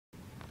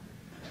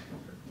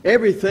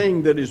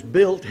Everything that is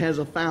built has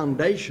a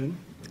foundation,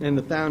 and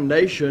the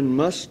foundation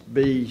must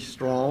be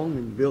strong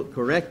and built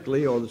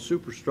correctly, or the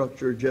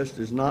superstructure just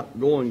is not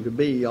going to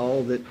be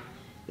all that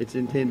it's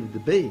intended to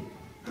be.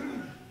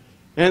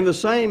 And the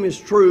same is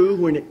true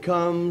when it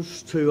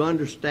comes to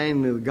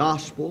understanding the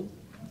gospel,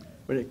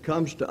 when it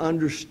comes to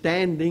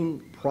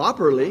understanding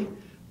properly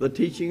the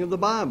teaching of the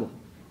Bible.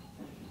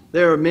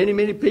 There are many,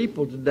 many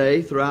people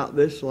today throughout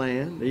this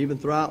land, even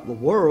throughout the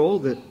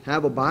world, that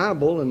have a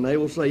Bible and they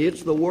will say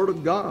it's the Word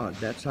of God.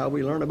 That's how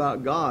we learn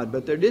about God.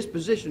 But their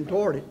disposition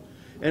toward it,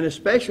 and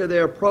especially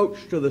their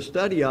approach to the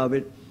study of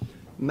it,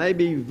 may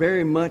be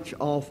very much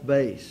off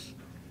base.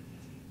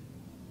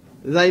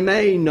 They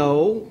may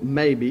know,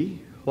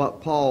 maybe,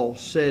 what Paul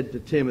said to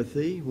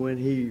Timothy when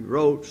he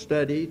wrote,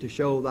 "Study to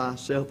show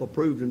thyself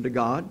approved unto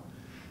God,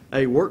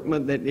 a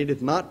workman that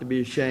needeth not to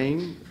be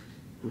ashamed,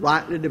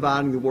 rightly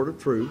dividing the word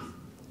of truth."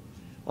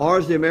 Or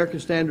as the American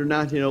Standard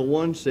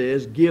 1901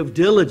 says, give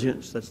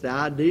diligence. That's the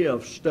idea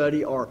of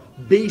study, or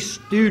be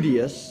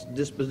studious,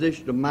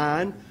 disposition of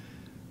mind,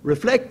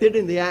 reflected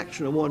in the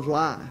action of one's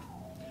life.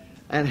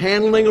 And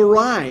handling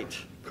aright,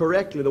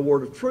 correctly, the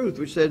word of truth,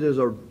 which says there's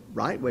a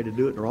right way to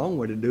do it and a wrong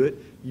way to do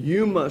it.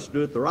 You must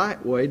do it the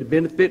right way to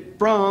benefit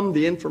from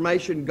the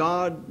information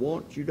God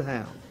wants you to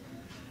have.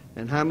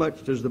 And how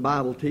much does the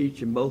Bible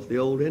teach in both the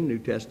Old and New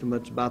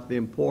Testaments about the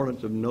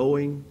importance of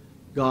knowing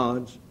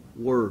God's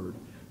Word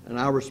and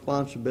our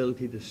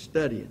responsibility to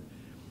study it?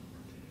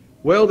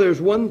 Well, there's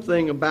one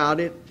thing about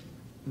it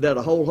that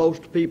a whole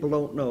host of people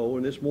don't know,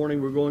 and this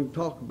morning we're going to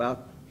talk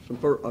about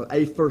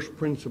a first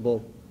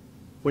principle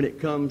when it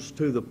comes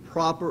to the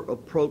proper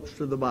approach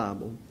to the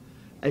Bible.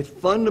 A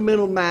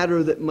fundamental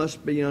matter that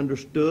must be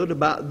understood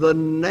about the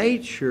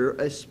nature,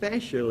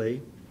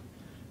 especially,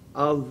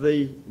 of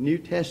the New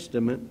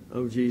Testament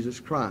of Jesus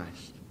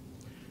Christ.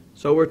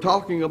 So we're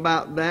talking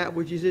about that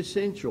which is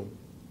essential,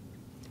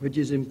 which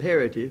is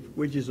imperative,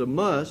 which is a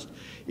must,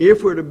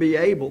 if we're to be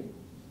able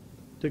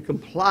to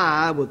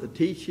comply with the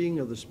teaching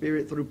of the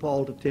Spirit through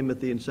Paul to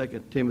Timothy in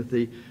 2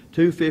 Timothy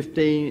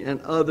 2:15 and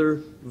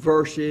other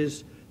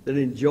verses that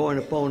enjoin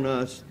upon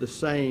us the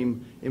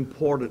same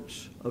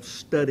importance of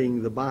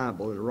studying the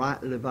Bible and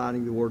rightly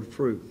dividing the word of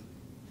truth.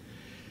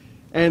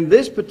 And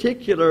this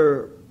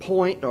particular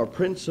point or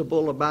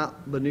principle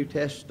about the New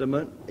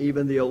Testament,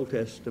 even the Old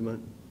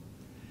Testament,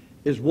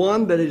 is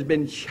one that has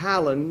been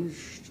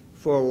challenged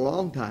for a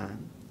long time.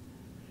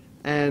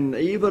 And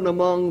even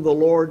among the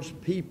Lord's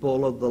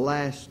people of the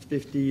last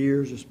 50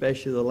 years,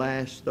 especially the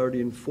last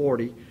 30 and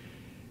 40,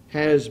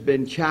 has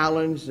been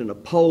challenged and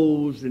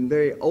opposed and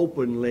very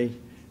openly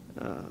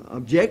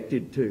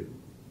objected to.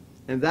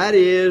 And that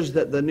is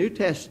that the New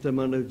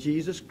Testament of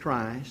Jesus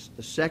Christ,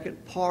 the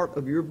second part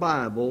of your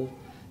Bible,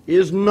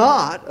 is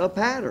not a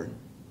pattern.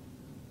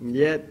 And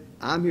yet,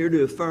 I'm here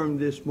to affirm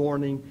this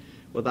morning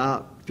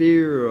without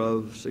fear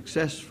of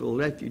successful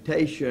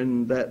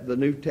refutation that the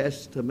New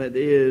Testament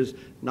is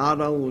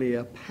not only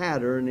a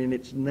pattern in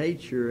its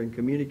nature in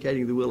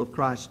communicating the will of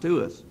Christ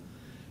to us,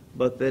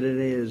 but that it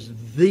is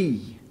the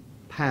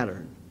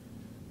pattern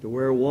to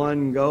where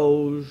one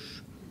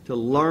goes to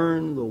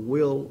learn the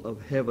will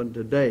of heaven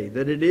today.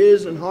 That it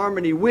is in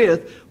harmony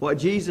with what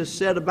Jesus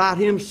said about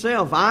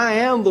Himself. I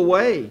am the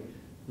way,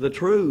 the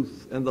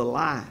truth, and the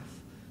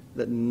life,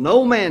 that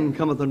no man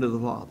cometh unto the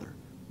Father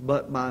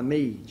but by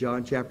me.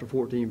 John chapter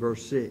 14,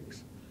 verse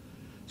 6.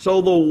 So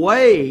the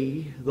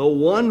way, the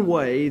one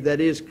way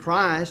that is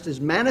Christ, is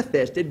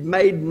manifested,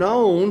 made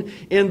known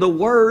in the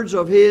words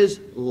of His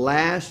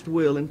last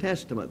will and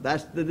testament.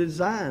 That's the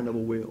design of a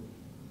will.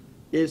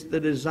 It's the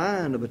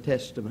design of a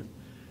testament,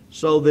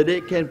 so that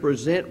it can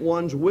present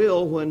one's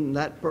will when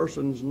that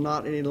person's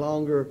not any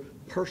longer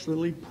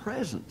personally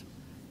present.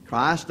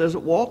 Christ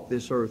doesn't walk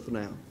this earth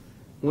now.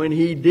 When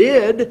He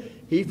did,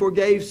 He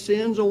forgave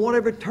sins on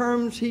whatever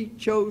terms He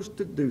chose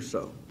to do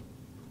so.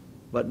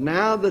 But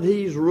now that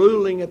He's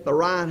ruling at the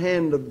right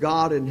hand of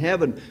God in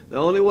heaven, the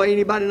only way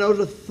anybody knows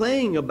a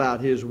thing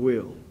about His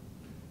will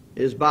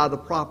is by the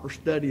proper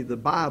study of the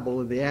Bible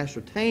and the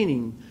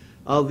ascertaining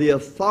of the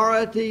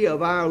authority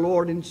of our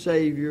Lord and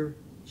Savior,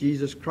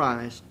 Jesus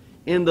Christ,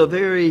 in the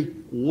very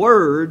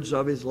words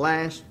of His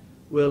last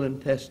will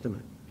and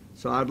testament.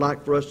 So I'd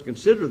like for us to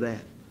consider that.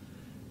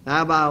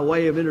 Now, by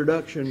way of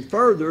introduction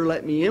further,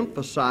 let me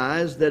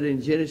emphasize that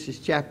in Genesis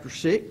chapter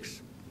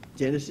 6,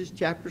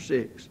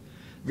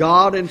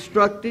 God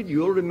instructed,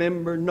 you'll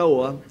remember,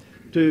 Noah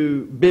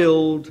to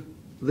build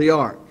the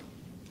ark.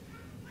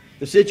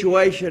 The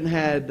situation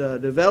had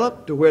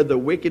developed to where the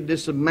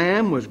wickedness of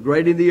man was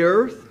great in the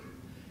earth,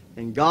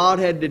 and God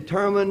had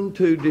determined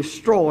to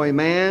destroy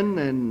man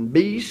and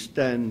beast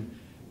and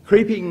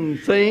creeping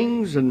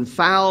things and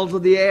fowls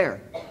of the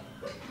air.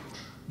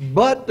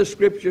 But the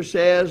Scripture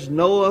says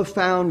Noah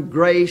found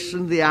grace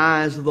in the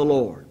eyes of the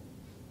Lord.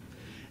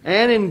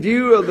 And in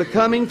view of the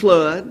coming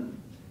flood,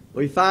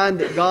 we find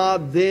that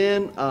God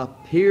then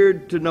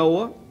appeared to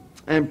Noah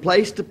and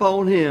placed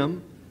upon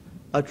him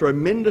a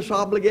tremendous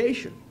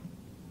obligation.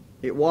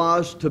 It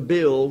was to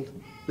build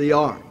the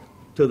ark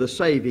to the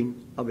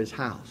saving of his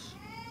house.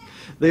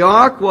 The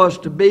ark was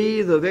to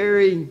be the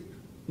very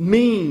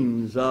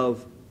means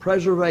of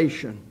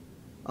preservation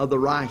of the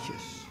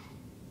righteous.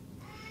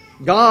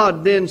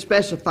 God then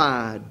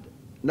specified,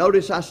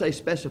 notice I say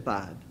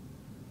specified,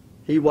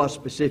 He was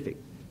specific.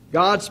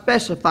 God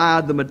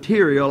specified the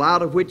material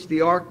out of which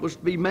the ark was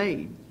to be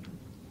made.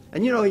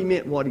 And you know He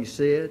meant what He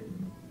said,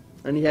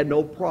 and He had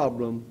no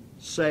problem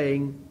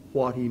saying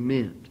what He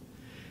meant.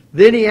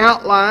 Then He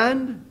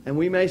outlined, and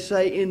we may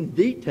say in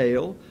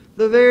detail,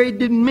 the very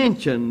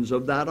dimensions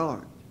of that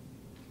ark.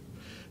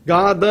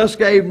 God thus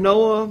gave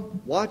Noah,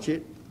 watch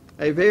it,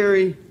 a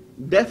very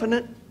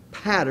definite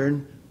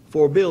pattern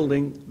for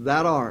building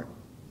that ark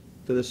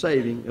to the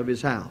saving of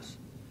his house.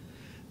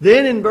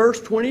 Then in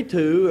verse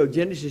 22 of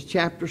Genesis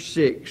chapter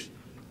 6,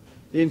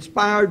 the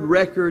inspired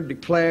record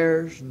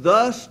declares,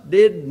 "Thus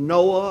did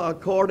Noah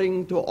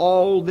according to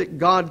all that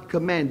God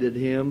commanded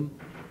him,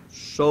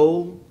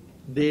 so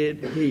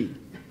did he."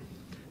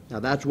 Now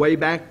that's way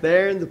back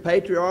there in the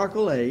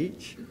patriarchal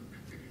age,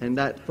 and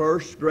that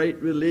first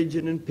great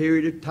religion and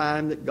period of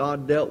time that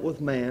God dealt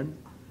with man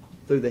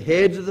through the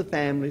heads of the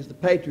families, the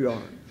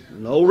patriarchs.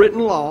 No written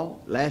law,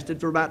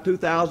 lasted for about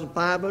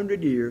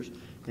 2,500 years,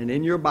 and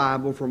in your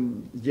Bible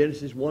from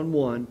Genesis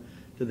 1:1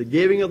 to the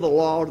giving of the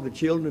law to the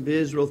children of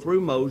Israel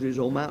through Moses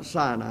on Mount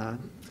Sinai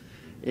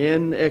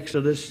in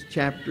Exodus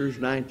chapters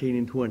 19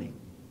 and 20.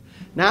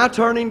 Now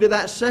turning to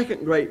that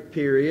second great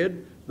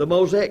period, the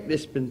Mosaic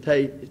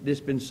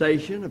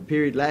dispensation, a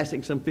period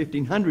lasting some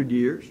 1,500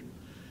 years,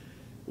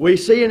 we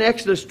see in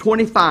Exodus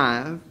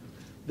 25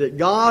 that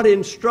God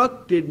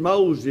instructed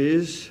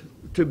Moses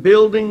to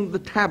building the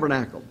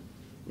tabernacle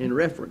in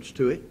reference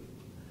to it.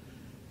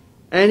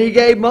 And He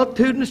gave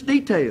multitudinous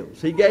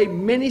details. He gave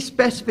many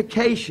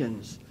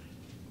specifications.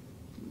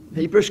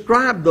 He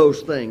prescribed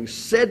those things,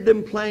 said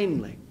them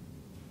plainly.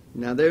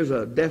 Now there's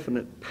a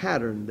definite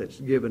pattern that's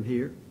given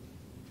here.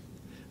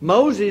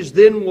 Moses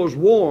then was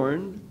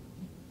warned,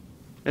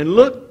 "And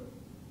look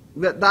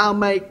that thou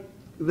make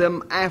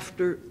them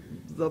after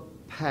the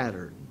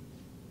pattern."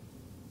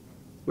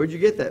 Where'd you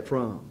get that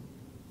from?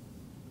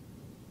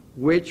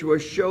 "Which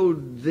was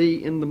showed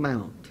thee in the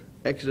mount."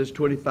 Exodus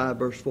 25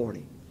 verse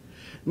 40.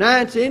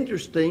 Now it's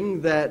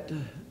interesting that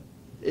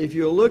if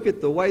you look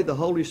at the way the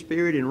Holy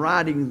Spirit in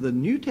writing the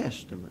New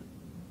Testament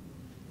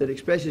that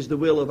expresses the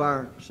will of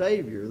our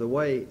Savior, the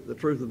way, the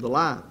truth, of the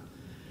life,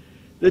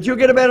 that you'll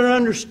get a better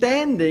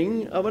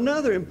understanding of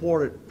another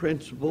important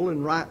principle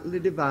in rightly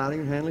dividing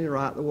and handling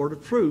right the word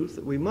of truth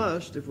that we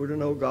must if we're to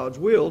know God's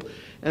will,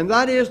 and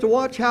that is to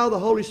watch how the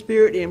Holy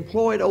Spirit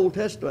employed Old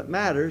Testament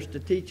matters to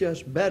teach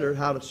us better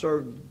how to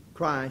serve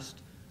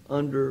Christ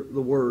under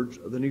the words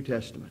of the New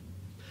Testament.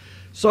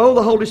 So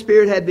the Holy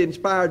Spirit had the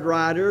inspired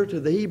writer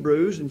to the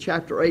Hebrews in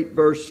chapter 8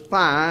 verse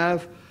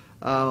 5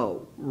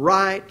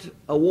 write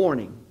a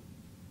warning.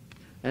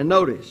 And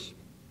notice,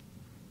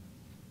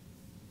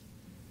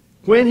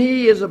 when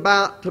he is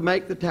about to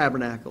make the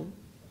tabernacle,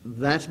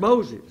 that's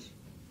Moses.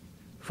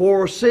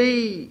 "For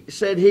see,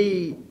 said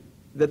he,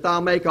 that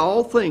thou make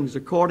all things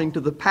according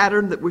to the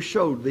pattern that was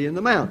showed thee in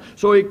the mount."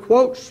 So he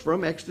quotes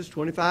from Exodus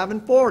 25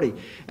 and 40.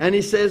 And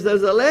he says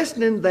there's a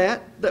lesson in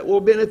that will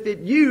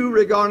benefit you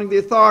regarding the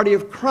authority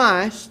of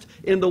Christ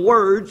in the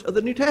words of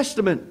the New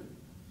Testament.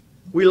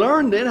 We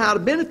learn then how to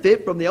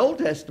benefit from the Old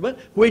Testament,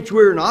 which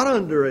we're not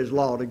under as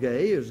law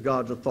today, as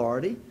God's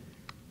authority,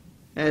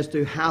 as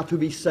to how to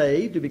be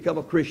saved, to become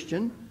a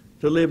Christian,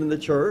 to live in the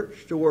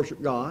church, to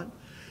worship God.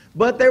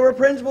 But there were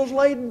principles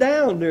laid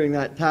down during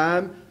that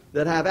time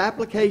that have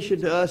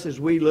application to us as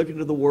we look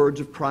into the words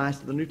of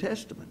Christ in the New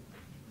Testament.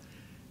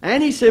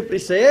 And he simply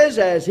says,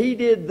 as he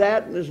did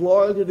that in his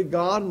loyalty to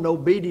God and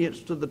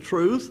obedience to the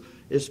truth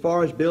as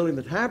far as building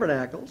the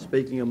tabernacle,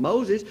 speaking of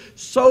Moses,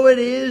 so it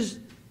is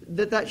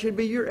that should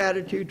be your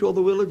attitude toward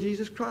the will of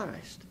Jesus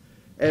Christ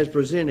as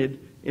presented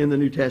in the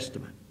New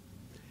Testament.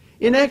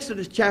 In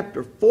Exodus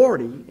chapter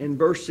 40 in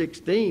verse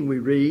 16 we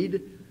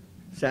read,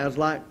 sounds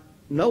like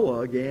Noah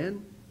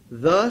again,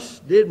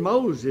 "Thus did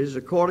Moses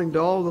according to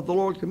all that the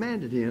Lord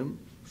commanded him,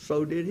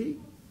 so did he."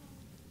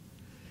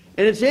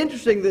 And it's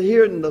interesting that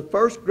here in the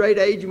first great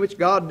age in which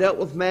God dealt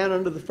with man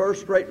under the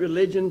first great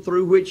religion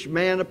through which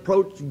man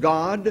approached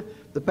God,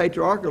 the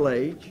patriarchal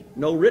age,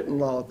 no written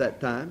law at that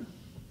time,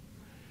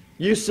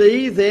 you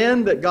see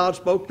then that God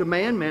spoke to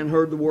man, man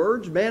heard the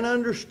words, man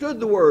understood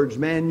the words,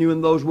 man knew in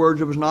those words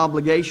there was an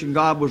obligation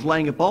God was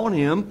laying upon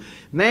him,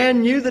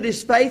 man knew that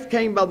his faith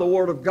came by the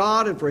Word of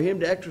God, and for him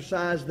to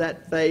exercise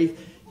that faith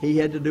he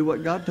had to do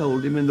what God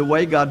told him in the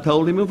way God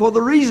told him and for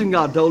the reason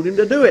God told him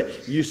to do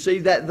it. You see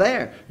that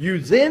there. You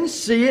then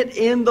see it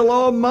in the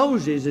law of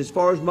Moses as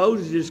far as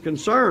Moses is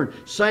concerned.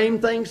 Same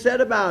thing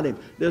said about him.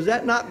 Does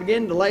that not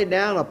begin to lay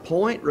down a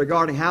point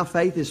regarding how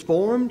faith is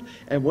formed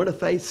and when a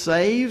faith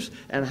saves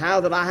and how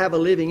that I have a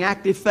living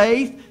active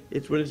faith?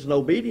 It's when it's an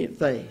obedient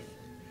faith.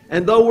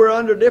 And though we're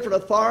under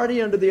different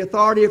authority, under the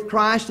authority of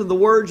Christ and the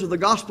words of the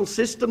gospel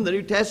system, the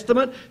New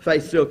Testament,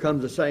 faith still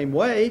comes the same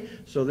way.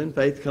 So then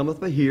faith cometh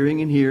by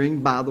hearing, and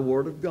hearing by the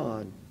Word of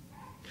God.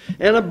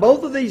 And of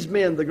both of these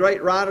men, the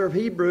great writer of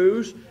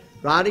Hebrews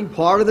writing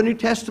part of the New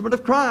Testament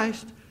of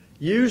Christ,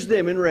 used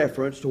them in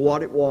reference to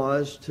what it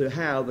was to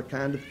have the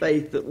kind of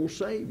faith that will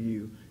save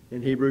you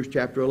in Hebrews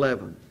chapter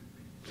 11.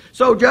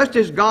 So just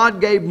as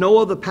God gave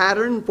Noah the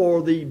pattern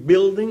for the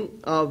building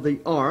of the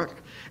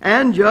ark,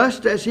 and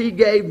just as He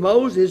gave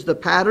Moses the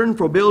pattern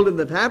for building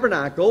the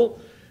tabernacle,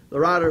 the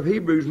writer of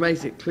Hebrews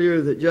makes it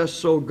clear that just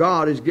so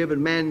God has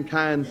given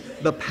mankind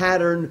the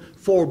pattern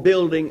for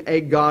building a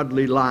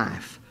godly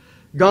life.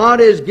 God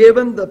has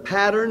given the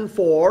pattern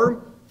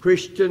for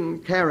Christian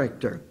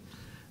character.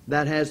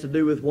 That has to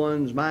do with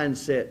one's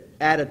mindset,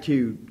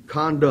 attitude,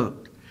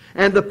 conduct.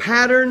 And the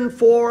pattern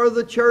for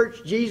the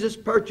church Jesus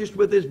purchased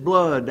with His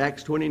blood,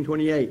 Acts 20 and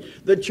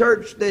 28. The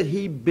church that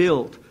He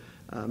built,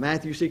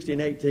 Matthew 16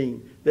 and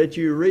 18, that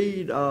you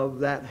read of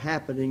that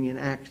happening in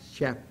Acts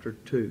chapter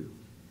 2.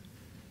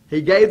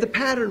 He gave the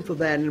pattern for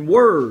that in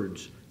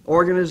words,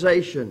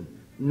 organization,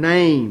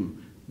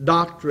 name,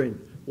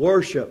 doctrine,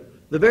 worship,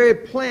 the very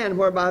plan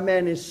whereby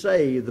man is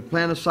saved, the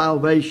plan of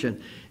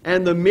salvation,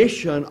 and the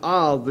mission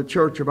of the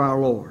church of our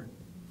Lord.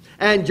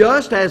 And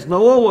just as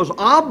Noah was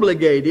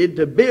obligated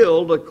to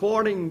build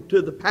according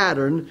to the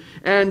pattern,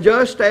 and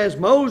just as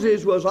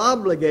Moses was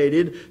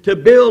obligated to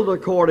build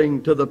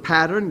according to the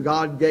pattern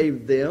God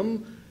gave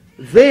them,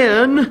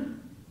 then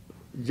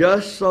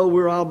just so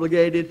we're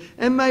obligated,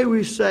 and may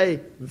we say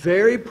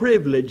very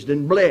privileged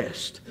and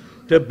blessed,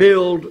 to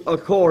build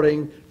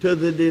according to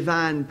the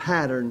divine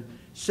pattern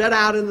set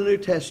out in the New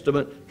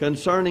Testament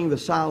concerning the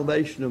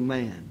salvation of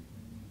man.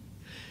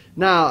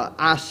 Now,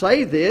 I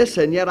say this,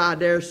 and yet I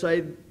dare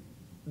say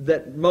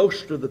that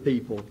most of the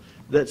people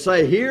that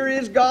say, here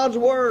is God's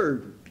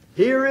Word,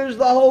 here is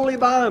the Holy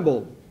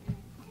Bible,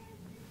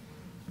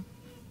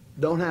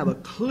 don't have a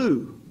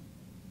clue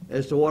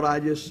as to what I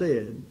just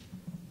said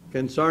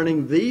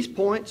concerning these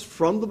points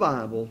from the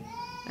Bible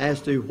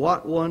as to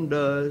what one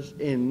does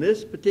in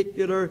this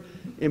particular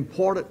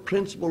important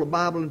principle of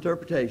Bible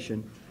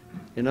interpretation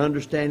in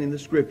understanding the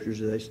Scriptures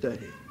as they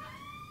study.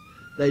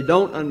 They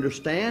don't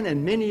understand,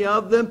 and many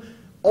of them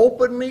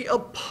openly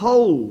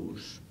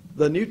oppose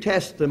the New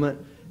Testament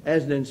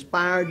as an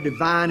inspired,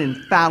 divine,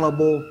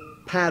 infallible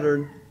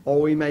pattern, or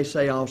we may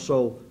say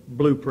also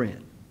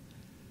blueprint.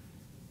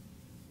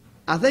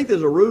 I think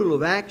there's a rule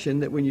of action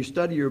that when you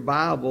study your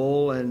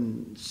Bible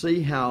and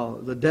see how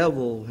the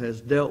devil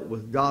has dealt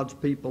with God's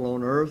people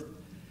on earth,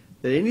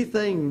 that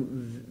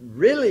anything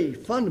really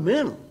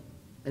fundamental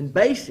and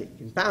basic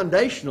and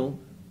foundational,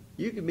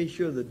 you can be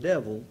sure the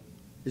devil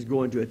is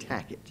going to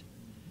attack it.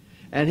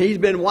 And he's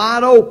been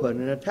wide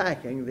open in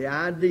attacking the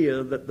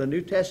idea that the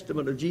New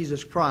Testament of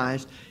Jesus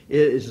Christ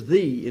is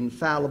the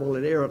infallible,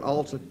 inerrant,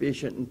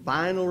 all-sufficient, and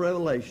final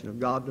revelation of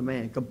God to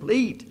man,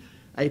 complete,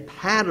 a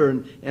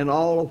pattern in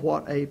all of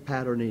what a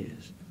pattern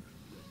is.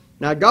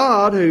 Now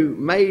God, who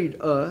made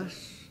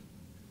us,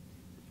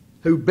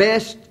 who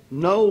best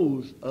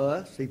knows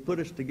us, He put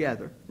us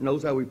together,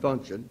 knows how we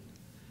function,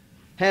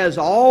 has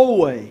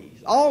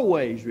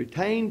always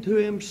retained to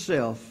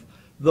Himself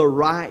the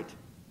right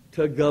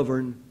to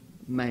govern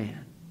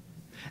man.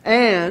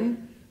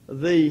 And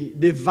the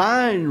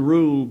divine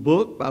rule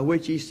book by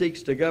which He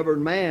seeks to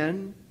govern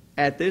man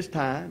at this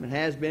time, and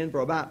has been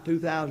for about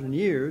 2,000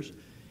 years,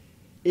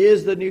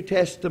 is the New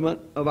Testament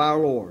of our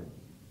Lord,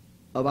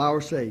 of our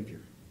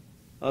Savior,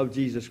 of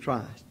Jesus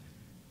Christ.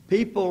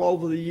 People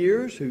over the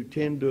years who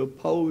tend to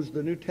oppose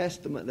the New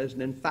Testament as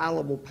an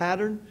infallible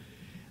pattern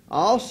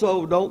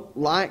also don't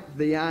like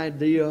the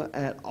idea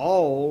at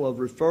all of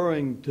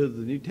referring to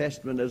the New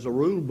Testament as a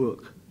rule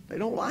book. They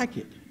don't like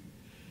it.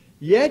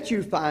 Yet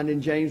you find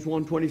in James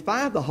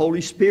 1:25 the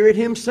Holy Spirit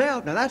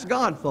Himself. Now that's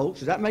God, folks.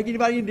 Does that make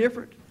anybody any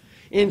different?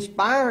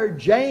 Inspired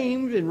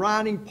James in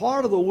writing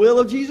part of the will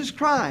of Jesus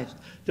Christ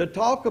to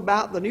talk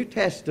about the New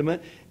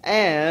Testament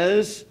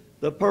as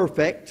the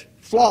perfect,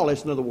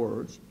 flawless in other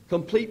words,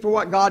 complete for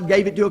what God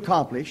gave it to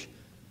accomplish,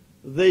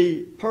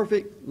 the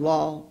perfect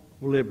law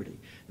of liberty.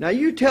 Now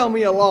you tell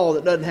me a law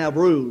that doesn't have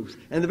rules,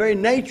 and the very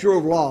nature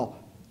of law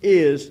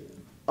is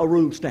a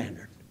rule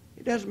standard.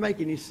 It doesn't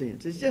make any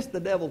sense. It's just the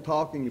devil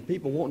talking and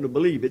people wanting to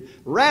believe it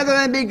rather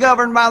than be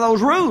governed by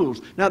those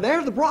rules. Now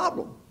there's the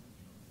problem.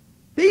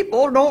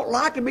 People don't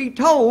like to be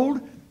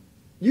told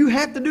you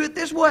have to do it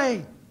this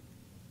way.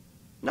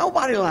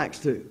 Nobody likes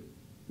to.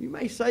 You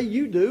may say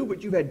you do,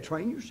 but you've had to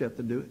train yourself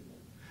to do it.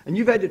 And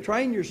you've had to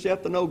train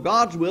yourself to know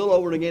God's will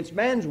over and against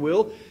man's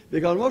will,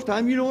 because most of the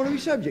time you don't want to be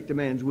subject to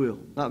man's will.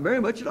 Not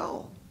very much at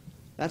all.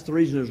 That's the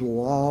reason there's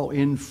law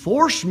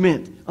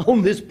enforcement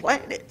on this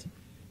planet.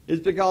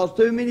 It's because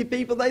too many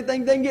people, they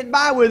think they can get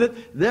by with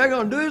it. They're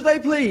going to do as they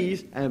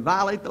please and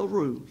violate those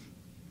rules.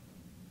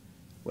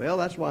 Well,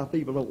 that's why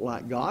people don't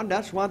like God.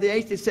 That's why the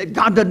atheist said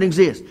God doesn't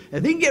exist.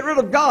 If he can get rid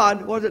of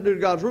God, what does it do to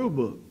God's rule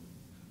book?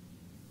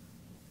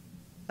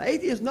 The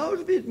atheist knows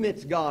if he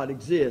admits God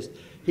exists,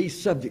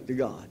 he's subject to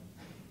God.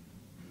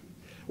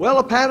 Well,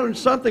 a pattern is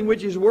something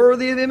which is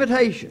worthy of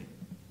imitation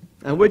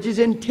and which is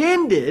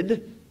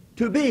intended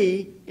to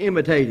be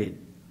imitated.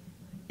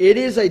 It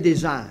is a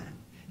design.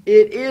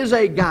 It is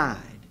a guide.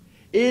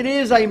 It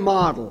is a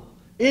model.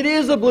 It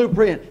is a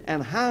blueprint.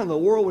 And how in the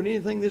world would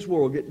anything in this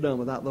world get done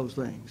without those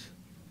things?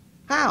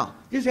 How?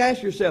 Just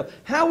ask yourself,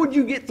 how would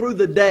you get through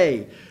the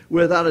day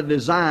without a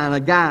design, a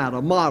guide,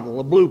 a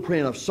model, a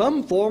blueprint of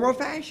some form or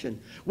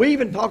fashion? We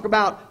even talk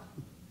about,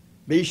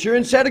 be sure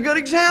and set a good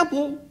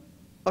example.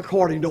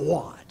 According to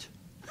what?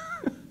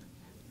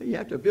 You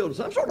have to appeal to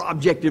some sort of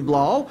objective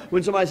law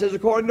when somebody says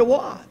according to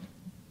what?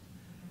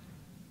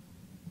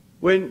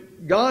 When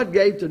God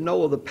gave to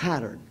Noah the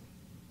pattern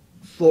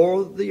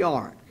for the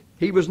ark,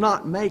 He was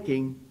not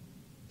making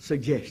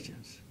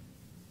suggestions.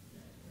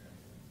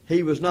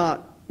 He was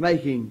not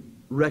making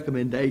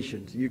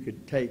recommendations you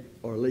could take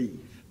or leave.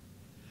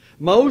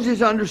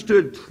 Moses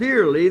understood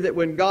clearly that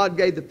when God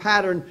gave the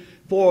pattern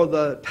for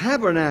the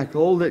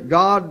tabernacle, that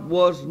God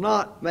was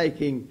not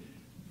making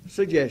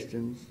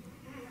suggestions,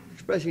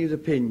 expressing His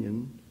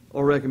opinion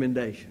or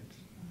recommendations.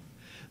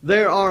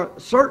 There are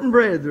certain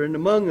brethren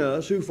among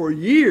us who for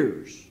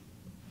years,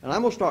 and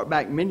I'm going to start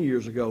back many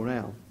years ago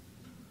now,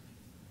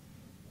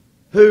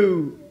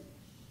 who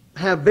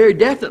have very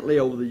definitely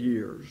over the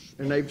years,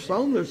 and they've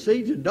sown their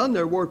seeds and done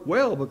their work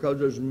well, because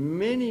there's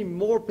many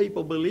more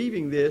people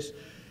believing this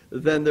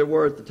than there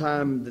were at the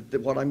time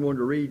that what I'm going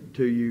to read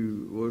to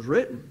you was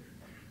written.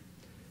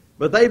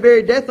 But they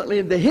very definitely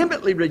and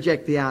vehemently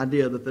reject the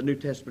idea that the New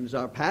Testament is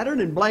our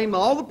pattern and blame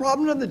all the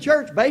problems of the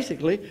church,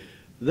 basically,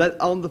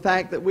 on the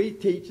fact that we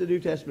teach the New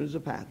Testament as a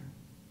pattern.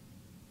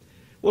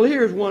 Well,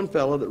 here's one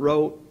fellow that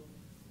wrote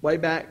way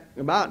back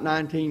about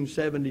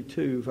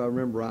 1972, if I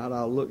remember right.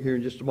 I'll look here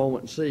in just a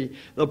moment and see.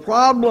 The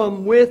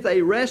problem with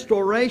a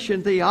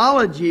restoration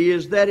theology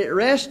is that it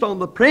rests on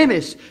the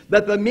premise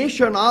that the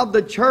mission of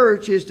the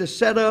church is to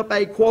set up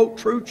a, quote,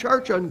 true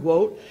church,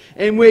 unquote,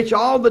 in which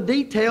all the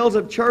details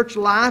of church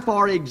life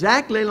are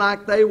exactly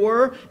like they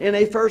were in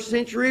a first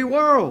century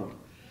world.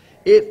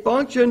 It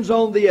functions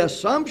on the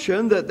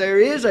assumption that there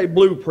is a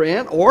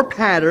blueprint or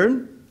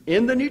pattern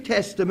in the New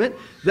Testament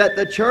that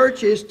the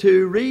church is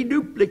to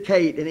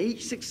reduplicate in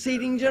each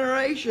succeeding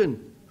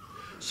generation.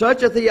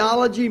 Such a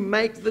theology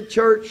makes the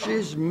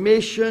church's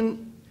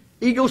mission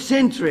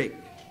egocentric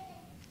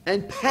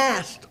and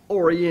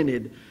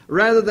past-oriented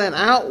rather than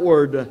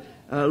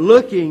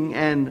outward-looking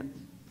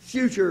and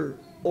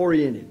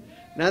future-oriented.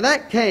 Now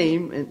that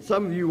came, and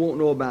some of you won't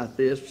know about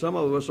this, some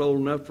of us old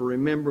enough to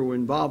remember, were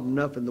involved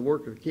enough in the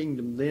work of the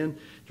kingdom then,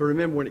 to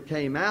remember when it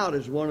came out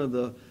as one of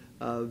the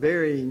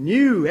very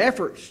new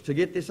efforts to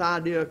get this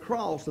idea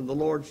across in the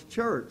Lord's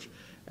church.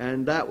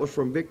 And that was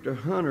from Victor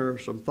Hunter,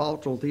 some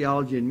thoughts on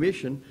theology and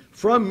mission,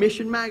 from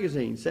Mission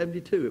Magazine,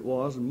 72 it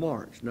was, in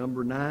March,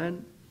 number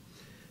 9,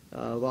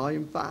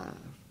 volume 5.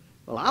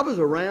 Well, I was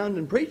around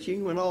and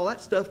preaching when all that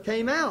stuff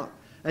came out.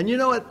 And you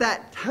know, at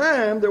that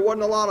time, there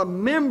wasn't a lot of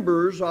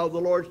members of the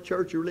Lord's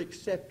church who really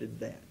accepted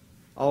that,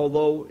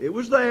 although it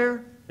was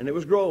there and it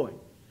was growing.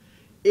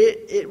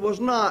 It was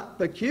not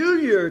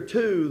peculiar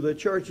to the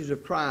churches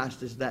of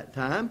Christ at that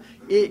time.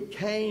 It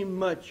came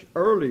much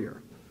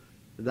earlier.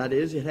 That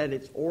is, it had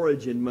its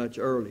origin much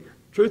earlier.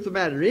 Truth of the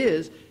matter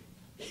is,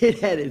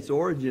 it had its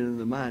origin in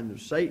the mind of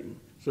Satan,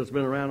 so it's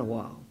been around a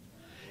while.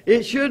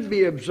 It should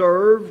be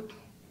observed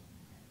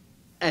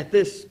at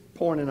this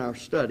point in our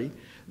study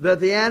that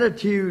the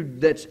attitude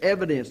that's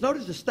evidenced,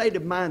 notice the state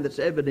of mind that's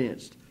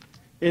evidenced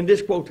in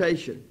this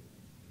quotation.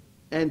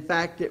 In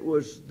fact, it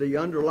was the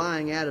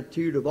underlying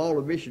attitude of all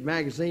of Mission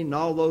Magazine and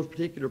all those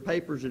particular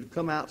papers that have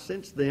come out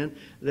since then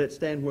that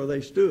stand where they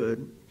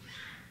stood,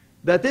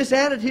 that this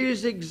attitude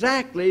is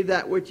exactly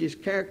that which is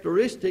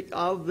characteristic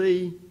of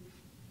the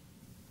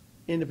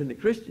independent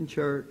Christian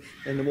church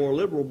and the more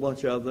liberal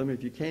bunch of them,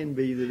 if you can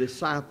be, the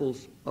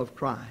disciples of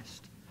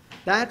Christ.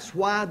 That's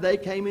why they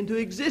came into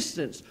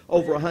existence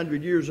over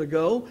 100 years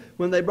ago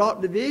when they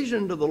brought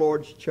division to the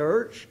Lord's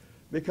church,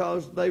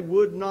 because they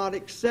would not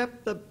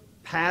accept the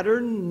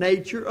pattern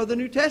nature of the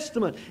New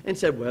Testament and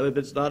said, well, if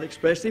it's not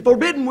expressly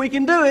forbidden, we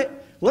can do it.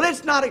 Well,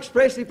 it's not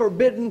expressly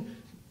forbidden.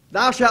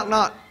 Thou shalt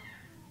not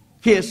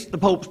kiss the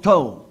Pope's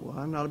toe. Well,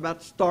 I'm not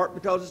about to start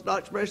because it's not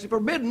expressly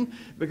forbidden,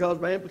 because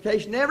by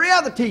implication every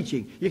other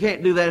teaching, you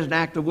can't do that as an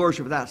act of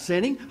worship without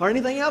sinning or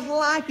anything else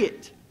like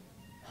it.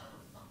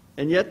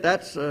 And yet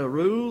that's a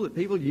rule that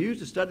people use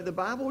to study the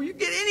Bible. You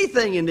get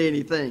anything into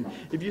anything.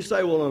 If you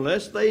say, well,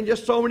 unless they in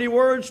just so many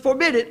words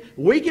forbid it,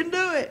 we can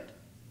do it.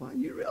 Well,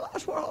 you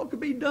realize what all could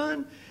be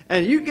done?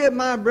 And you give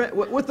my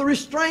with the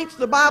restraints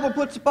the Bible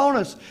puts upon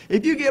us,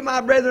 if you give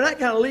my brethren that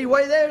kind of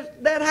leeway,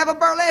 they'd have a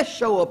burlesque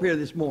show up here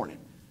this morning.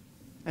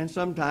 And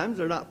sometimes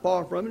they're not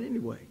far from it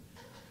anyway.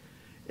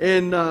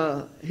 In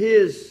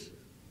his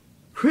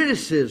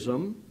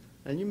criticism,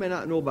 and you may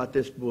not know about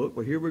this book,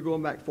 but here we're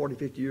going back 40,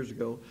 50 years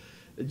ago,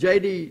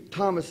 J.D.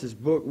 Thomas's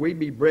book, We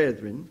Be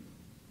Brethren,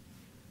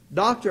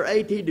 Dr.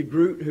 A.T.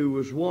 DeGroot, who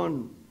was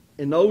one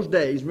in those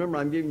days, remember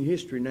I'm giving you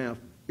history now,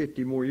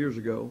 50 more years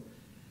ago,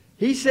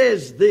 he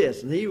says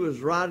this, and he was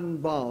right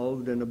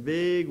involved and a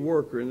big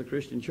worker in the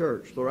Christian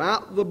church.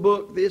 Throughout the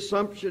book, the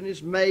assumption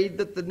is made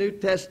that the New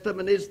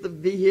Testament is the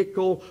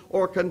vehicle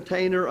or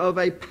container of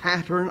a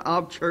pattern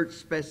of church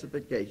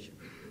specification.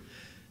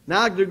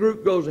 Now, the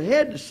group goes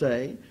ahead to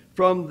say,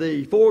 from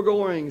the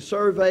foregoing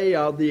survey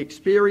of the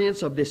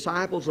experience of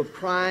disciples of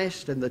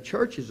Christ and the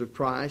churches of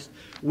Christ,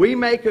 we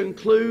may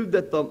conclude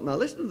that now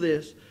listen to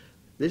this.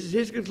 This is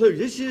his conclusion.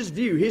 This is his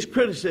view, his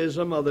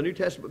criticism of the New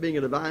Testament being a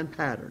divine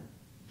pattern.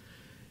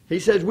 He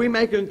says, we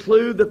may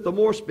conclude that the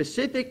more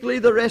specifically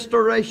the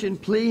restoration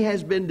plea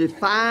has been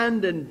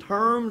defined in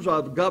terms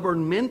of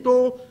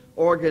governmental,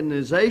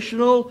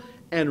 organizational,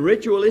 and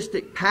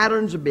ritualistic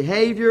patterns of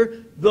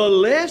behavior, the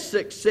less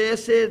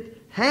success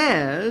it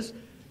has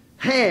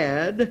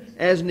had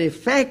as an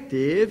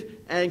effective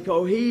and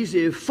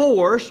cohesive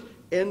force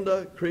in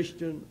the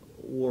Christian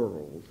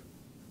world.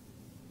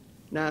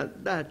 Now,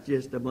 that's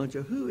just a bunch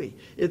of hooey.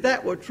 If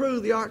that were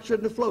true, the ark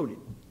shouldn't have floated.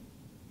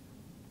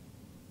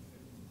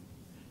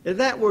 If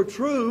that were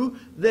true,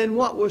 then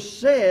what was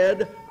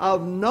said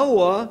of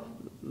Noah,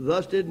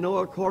 thus did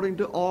Noah according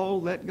to all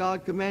that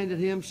God commanded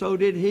him, so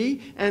did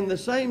he. And the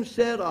same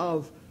said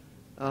of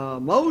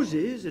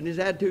Moses and his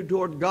attitude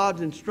toward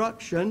God's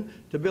instruction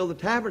to build the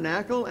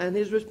tabernacle and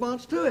his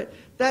response to it.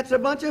 That's a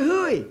bunch of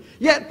hooey.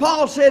 Yet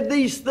Paul said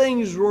these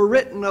things were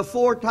written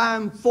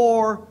aforetime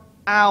for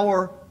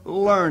our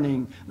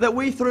learning, that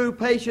we through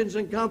patience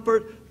and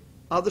comfort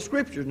of the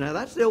Scriptures, now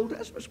that's the Old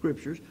Testament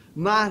Scriptures,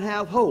 might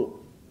have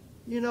hope.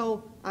 You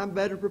know, I'm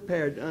better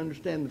prepared to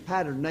understand the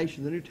pattern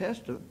nature of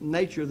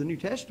the New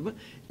Testament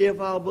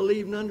if I'll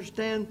believe and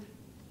understand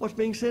what's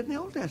being said in the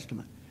Old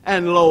Testament.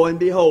 And lo and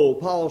behold,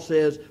 Paul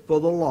says, for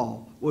the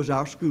law was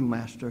our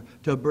schoolmaster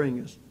to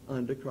bring us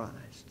unto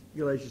Christ.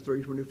 Galatians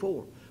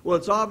 3:24. Well,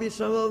 it's obvious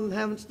some of them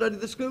haven't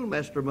studied the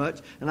schoolmaster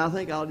much, and I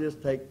think I'll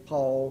just take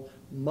Paul,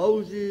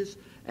 Moses,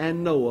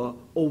 and Noah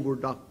over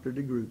Dr.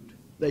 DeGroot.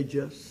 They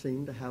just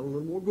seem to have a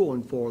little more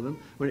going for them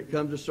when it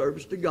comes to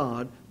service to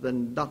God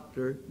than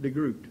Dr.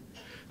 DeGroot.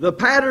 The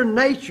pattern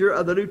nature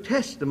of the New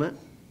Testament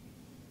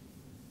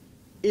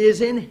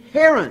is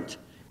inherent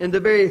in the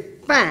very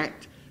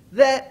fact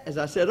that, as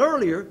I said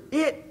earlier,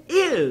 it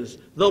is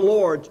the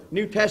Lord's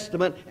New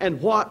Testament and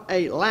what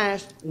a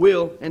last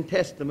will and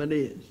testament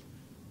is.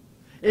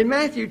 In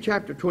Matthew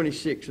chapter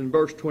 26 and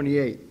verse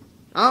 28,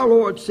 our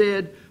Lord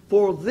said,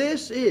 "For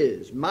this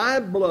is my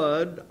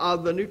blood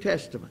of the New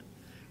Testament,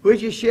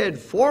 which is shed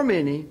for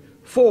many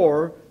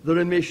for the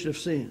remission of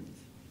sins."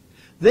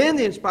 Then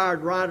the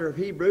inspired writer of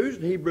Hebrews,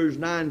 in Hebrews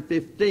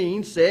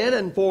 9:15, said,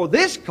 "And for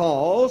this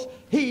cause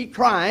he,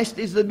 Christ,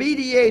 is the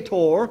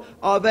mediator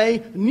of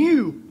a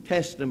new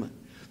testament."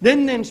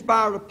 Then the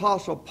inspired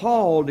apostle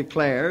Paul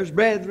declares,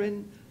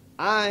 "Brethren,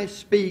 I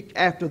speak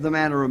after the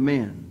manner of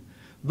men.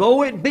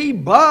 Though it be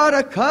but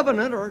a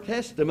covenant or a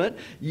testament,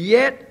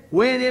 yet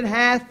when it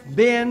hath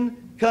been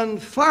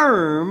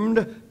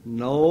confirmed,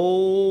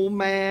 no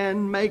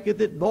man maketh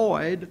it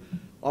void,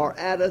 or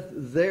addeth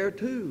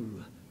thereto."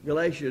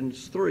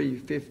 Galatians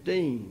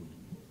 3:15.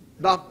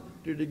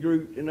 Dr.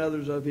 DeGroot and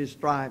others of his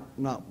stripe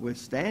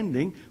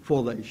notwithstanding,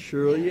 for they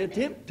surely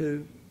attempt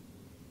to.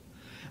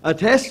 A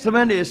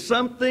testament is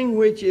something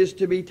which is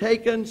to be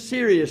taken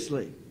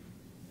seriously.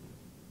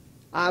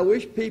 I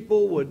wish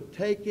people would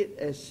take it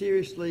as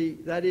seriously,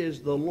 that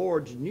is, the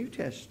Lord's New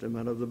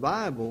Testament of the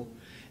Bible,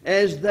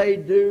 as they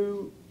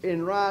do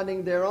in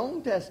writing their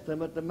own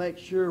testament to make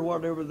sure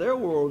whatever their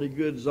worldly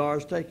goods are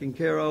is taken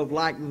care of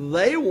like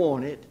they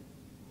want it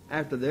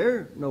after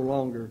they're no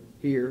longer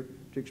here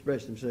to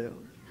express themselves.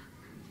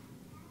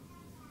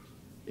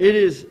 It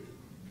is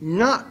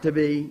not to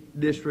be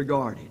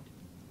disregarded.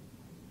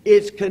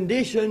 Its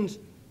conditions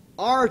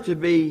are to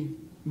be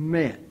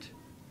met.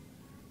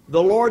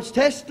 The Lord's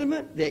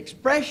Testament, the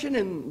expression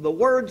and the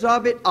words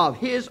of it of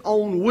His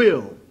own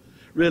will,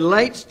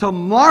 relates to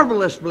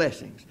marvelous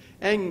blessings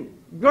and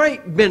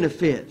great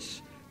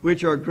benefits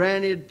which are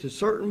granted to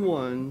certain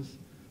ones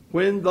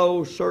when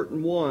those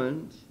certain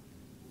ones,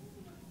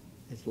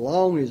 as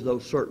long as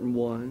those certain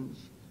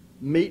ones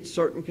meet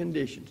certain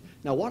conditions.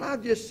 Now, what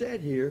I've just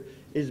said here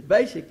is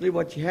basically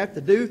what you have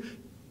to do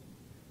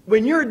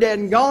when you're dead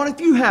and gone.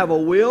 If you have a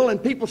will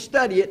and people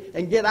study it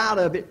and get out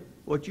of it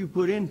what you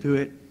put into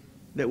it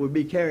that would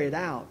be carried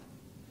out,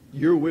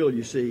 your will,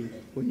 you see,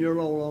 when you're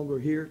no longer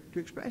here to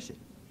express it.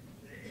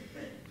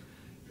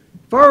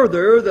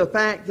 Further, the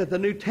fact that the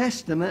New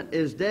Testament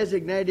is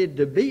designated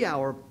to be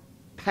our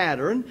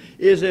pattern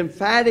is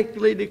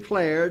emphatically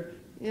declared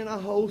in a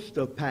host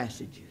of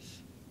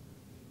passages.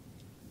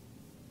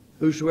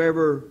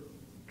 "Whosoever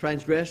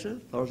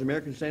transgresseth," or as the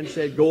American Standard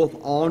said, "goeth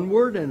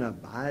onward and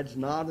abides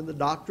not in the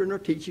doctrine or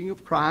teaching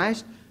of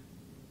Christ,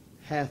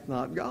 hath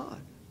not God.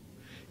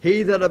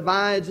 He that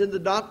abides in the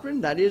doctrine,"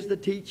 that is the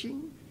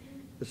teaching,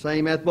 "the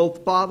same hath both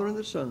the Father and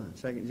the Son."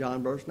 2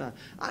 John verse 9.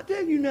 I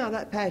tell you now,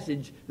 that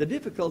passage, the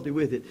difficulty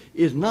with it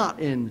is not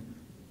in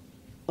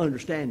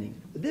understanding.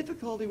 The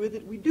difficulty with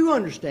it, we do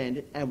understand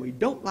it, and we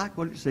don't like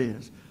what it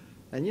says.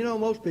 And you know,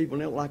 most people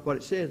don't like what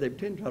it says. They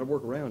tend to try to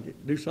work around it,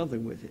 do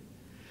something with it.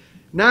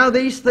 "Now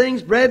these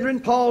things,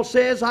 brethren," Paul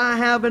says, "I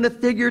have in a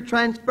figure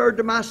transferred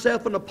to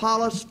myself and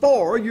Apollos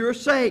for your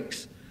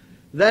sakes,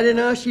 that in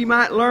us ye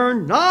might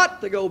learn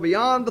not to go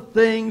beyond the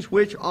things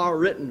which are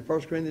written."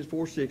 1 Corinthians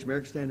 4:6,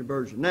 American Standard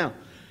Version. Now,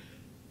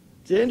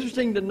 It's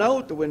interesting to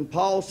note that when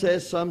Paul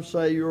says, some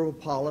say you're of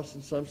Apollos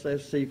and some say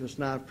Cephas,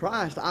 and I of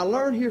Christ, I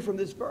learn here from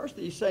this verse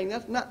that he's saying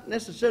that's not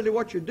necessarily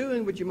what you're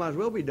doing, but you might as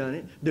well be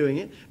doing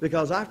it,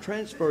 because I've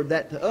transferred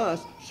that to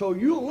us, so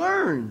you'll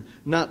learn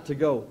not to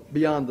go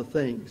beyond the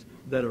things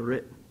that are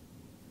written.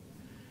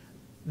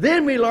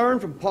 Then we learn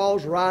from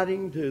Paul's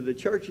writing to the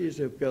churches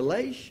of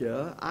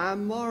Galatia, I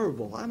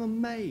marvel, I'm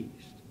amazed.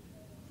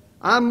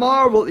 I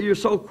marvel that you're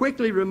so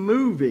quickly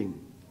removing,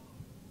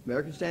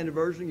 American Standard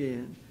Version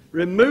again,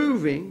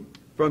 removing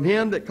from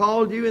him that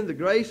called you in the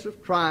grace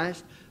of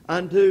Christ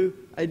unto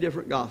a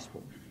different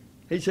gospel.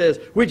 He says,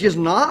 which is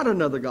not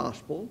another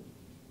gospel,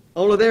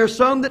 only there are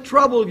some that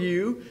trouble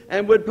you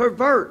and would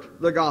pervert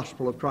the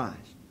gospel of Christ.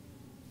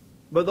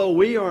 But though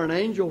we are an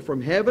angel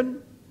from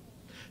heaven,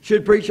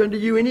 should preach unto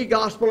you any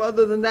gospel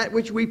other than that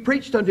which we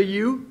preached unto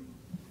you.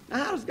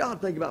 Now, how does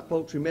God think about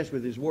folks who mess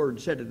with His Word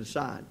and set it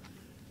aside?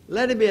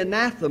 Let him be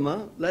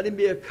anathema, let him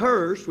be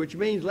accursed, which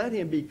means let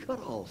him be cut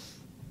off.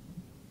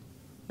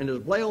 And there's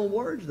a play on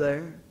words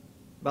there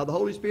by the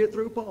Holy Spirit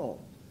through Paul.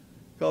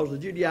 Because the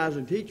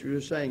Judaizing teacher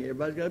is saying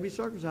everybody's got to be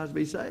circumcised to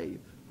be saved.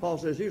 Paul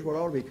says, here's what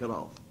ought to be cut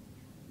off.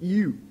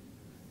 You.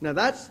 Now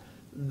that's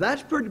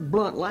pretty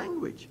blunt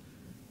language.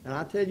 And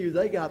I tell you,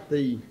 they got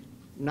the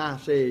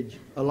knife's edge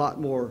a lot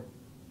more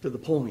to the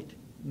point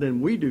than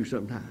we do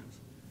sometimes.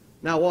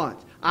 Now watch.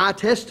 I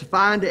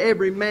testify unto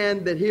every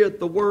man that heareth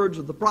the words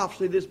of the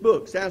prophecy of this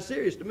book. Sounds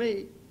serious to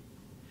me.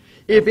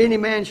 If any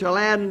man shall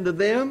add unto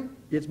them,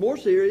 it's more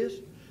serious.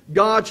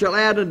 God shall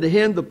add unto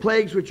him the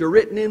plagues which are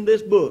written in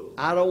this book.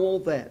 I don't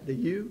want that. Do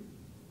you?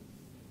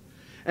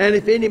 And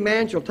if any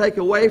man shall take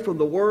away from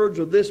the words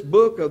of this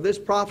book, of this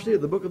prophecy,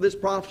 of the book of this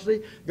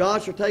prophecy,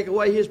 God shall take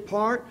away his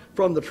part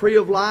from the tree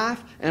of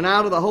life and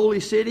out of the holy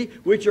city,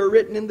 which are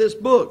written in this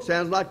book.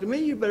 Sounds like to me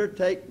you better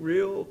take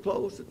real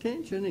close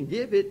attention and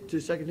give it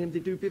to 2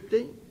 Timothy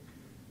 2:15,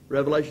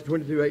 Revelation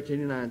 22:18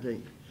 and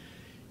 19.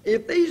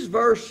 If these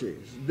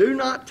verses do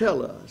not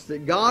tell us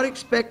that God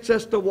expects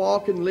us to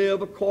walk and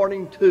live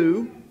according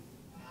to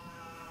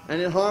and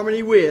in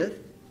harmony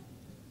with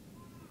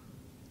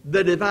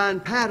the divine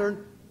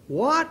pattern,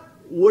 what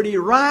would He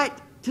write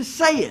to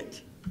say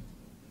it?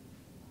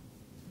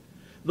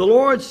 The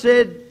Lord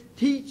said,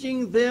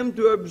 teaching them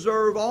to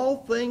observe all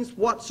things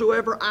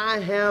whatsoever I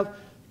have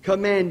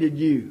commanded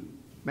you.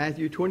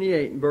 Matthew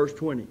 28 and verse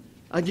 20.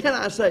 Again,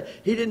 I say,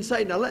 He didn't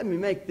say, now let me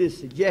make this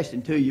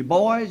suggestion to you,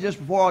 boys, just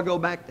before I go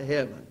back to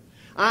heaven.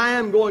 I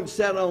am going to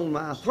sit on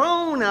my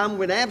throne.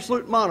 I'm an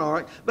absolute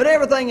monarch. But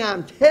everything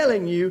I'm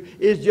telling you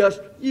is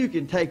just, you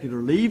can take it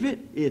or leave it.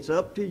 It's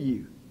up to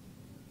you.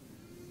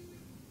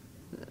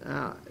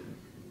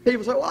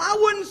 People say, well, I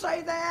wouldn't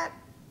say that.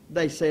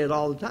 They say it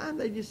all the time.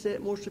 They just say it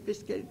in more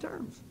sophisticated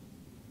terms.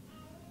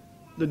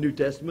 The New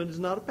Testament is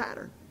not a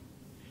pattern.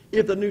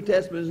 If the New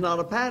Testament is not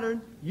a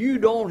pattern, you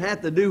don't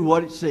have to do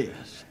what it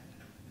says.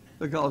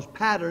 Because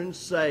patterns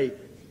say,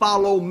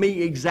 follow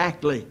me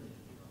exactly.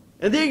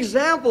 And the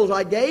examples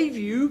I gave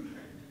you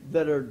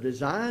that are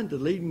designed to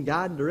lead and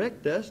guide and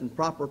direct us in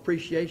proper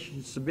appreciation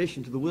and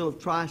submission to the will of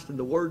Christ and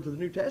the words of the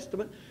New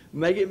Testament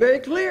make it very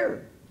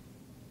clear.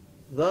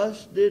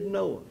 Thus did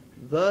Noah,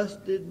 thus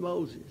did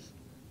Moses,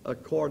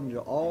 according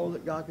to all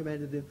that God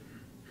commanded them,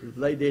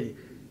 they did it.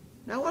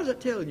 Now, what does it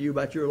tell you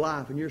about your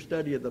life and your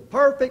study of the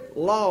perfect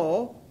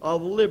law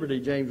of liberty,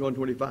 James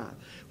 1:25?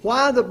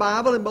 Why the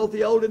Bible in both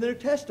the Old and the New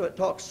Testament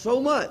talks so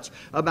much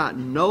about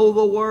know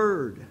the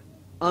Word,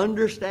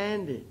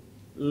 understand it,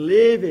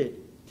 live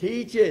it,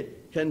 teach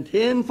it,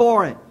 contend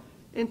for it.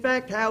 In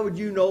fact, how would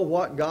you know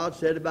what God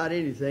said about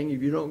anything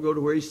if you don't go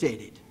to where He said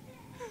it?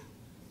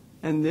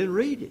 And then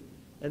read it.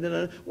 And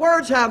then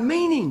words have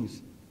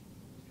meanings.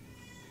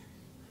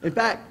 In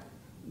fact,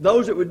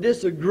 those that would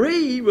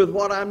disagree with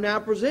what I'm now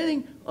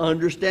presenting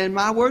understand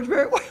my words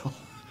very well.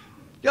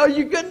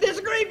 You couldn't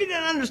disagree if you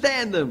didn't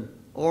understand them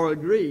or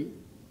agree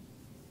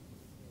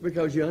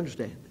because you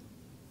understand them.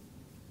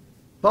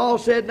 Paul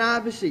said, now I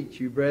beseech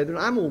you, brethren,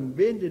 I'm on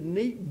bended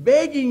knee.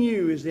 Begging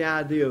you is the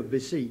idea of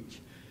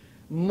beseech.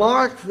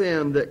 Mark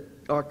them that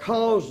are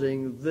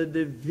causing the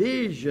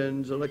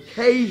divisions and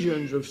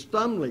occasions of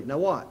stumbling. Now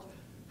watch.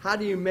 How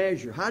do you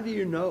measure? How do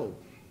you know?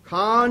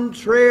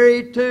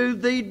 Contrary to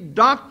the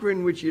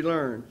doctrine which you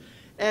learn,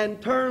 and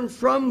turn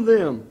from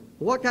them.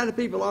 What kind of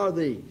people are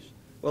these?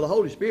 Well, the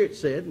Holy Spirit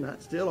said, and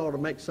that still ought to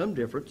make some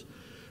difference,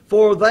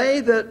 for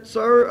they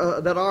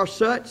that are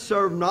such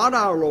serve not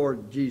our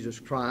Lord Jesus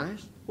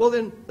Christ. Well,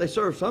 then they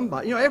serve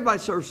somebody. You know, everybody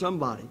serves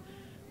somebody.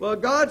 Well,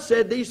 God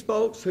said these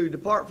folks who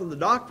depart from the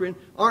doctrine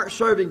aren't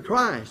serving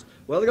Christ.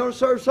 Well, they're going to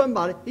serve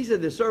somebody. He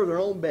said they serve their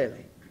own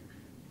belly.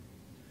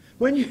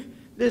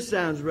 This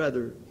sounds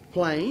rather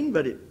plain,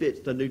 but it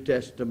fits the New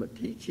Testament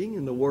teaching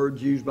and the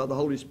words used by the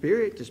Holy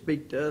Spirit to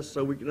speak to us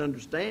so we can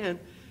understand.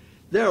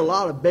 There are a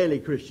lot of belly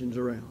Christians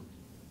around.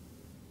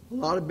 A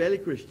lot of belly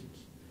Christians.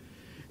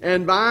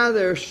 And by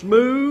their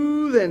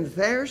smooth and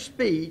fair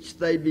speech,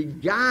 they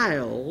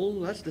beguile,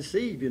 that's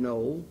deceive, you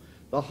know,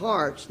 the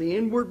hearts, the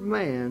inward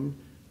man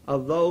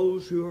of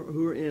those who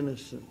are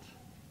innocent.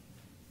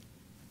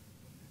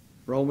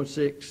 Romans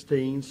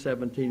 16,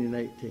 17, and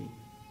 18.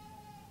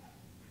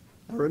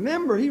 Now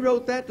remember, he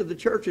wrote that to the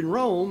church in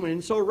Rome, and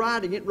in so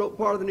writing it, wrote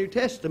part of the New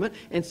Testament,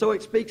 and so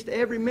it speaks to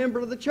every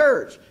member of the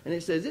church. And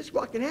it says, this is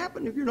what can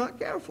happen if you're not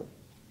careful.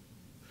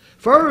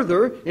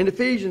 Further, in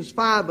Ephesians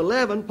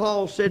 5:11,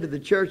 Paul said to the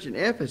church in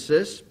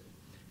Ephesus,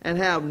 and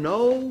have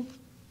no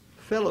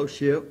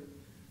fellowship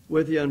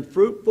with the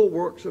unfruitful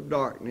works of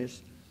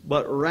darkness,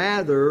 but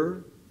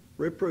rather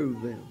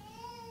reprove them.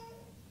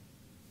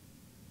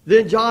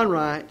 Then John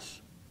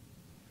writes,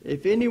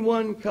 if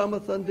anyone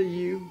cometh unto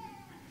you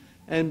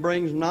and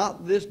brings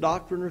not this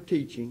doctrine or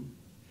teaching,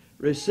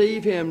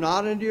 receive him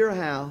not into your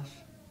house,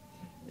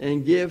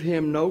 and give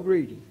him no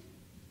greeting.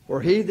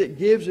 For he that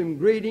gives him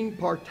greeting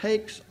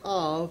partakes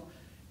of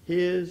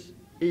his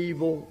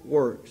evil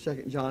works.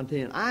 2 John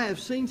 10. I have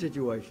seen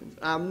situations,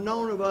 I've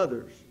known of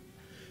others,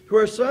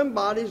 where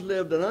somebody's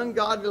lived an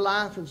ungodly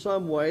life in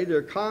some way.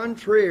 They're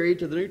contrary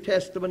to the New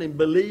Testament in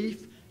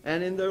belief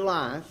and in their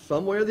life,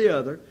 some way or the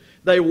other.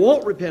 They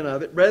won't repent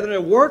of it. Rather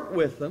than work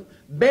with them,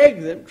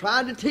 beg them,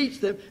 try to teach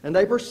them, and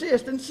they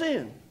persist in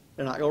sin.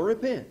 They're not going to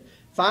repent.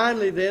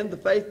 Finally, then, the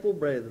faithful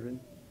brethren,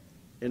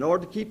 in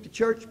order to keep the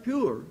church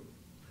pure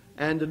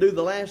and to do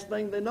the last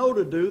thing they know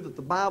to do that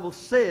the Bible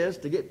says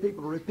to get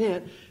people to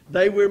repent,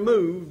 they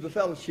remove the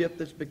fellowship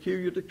that's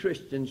peculiar to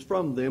Christians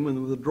from them and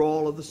the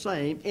withdrawal of the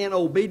same in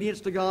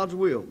obedience to God's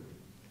will.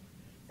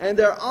 And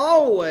there are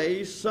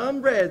always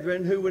some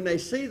brethren who, when they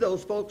see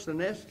those folks the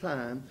next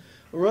time,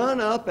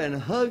 run up and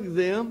hug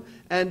them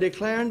and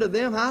declare unto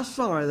them how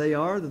sorry they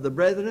are that the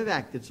brethren have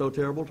acted so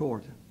terrible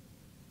toward them.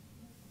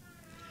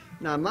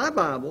 Now, my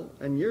Bible,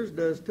 and yours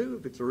does too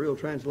if it's a real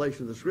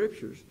translation of the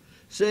Scriptures,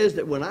 says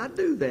that when I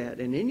do that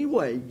in any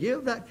way,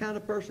 give that kind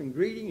of person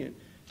greeting and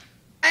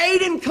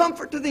aid and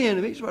comfort to the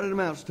enemy, is what it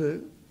amounts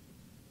to,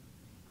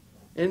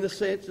 in the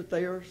sense that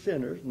they are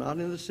sinners, not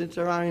in the sense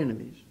they're our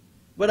enemies,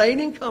 but aid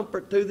and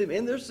comfort to them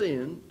in their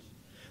sins,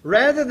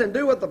 rather than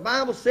do what the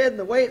Bible said and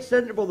the way it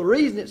said it for the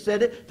reason it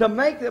said it, to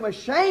make them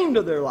ashamed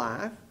of their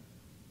life.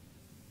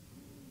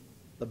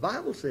 The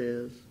Bible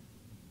says,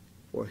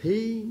 for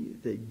he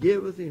that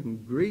giveth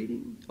him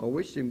greeting, or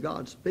wishes him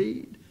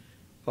Godspeed,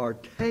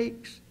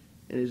 partakes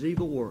in his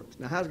evil works.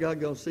 Now, how's God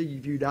going to see you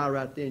if you die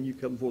right then and you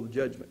come before the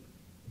judgment?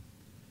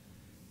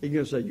 He's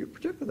going to say, you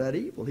partook of that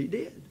evil. He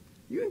did.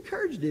 You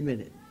encouraged him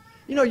in it.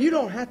 You know, you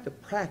don't have to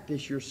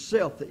practice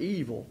yourself the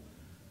evil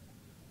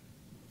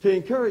to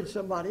encourage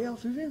somebody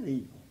else who's in the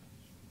evil.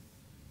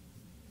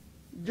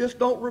 Just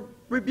don't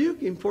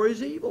rebuke him for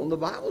his evil. And the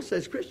Bible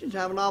says Christians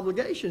have an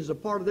obligation as a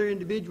part of their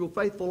individual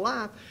faithful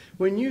life.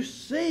 When you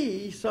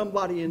see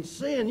somebody in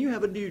sin, you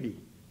have a duty,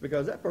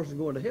 because that person's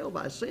going to hell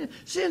by sin.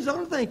 Sin's the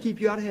only thing to keep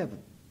you out of heaven.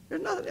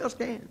 There's nothing else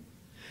can.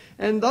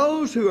 And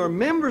those who are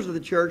members of the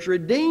church,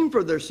 redeemed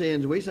for their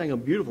sins, we sang a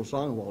beautiful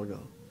song a while ago.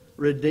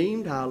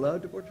 Redeemed, how I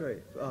love to portray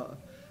it. How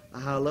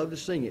I love to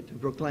sing it, to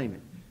proclaim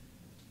it.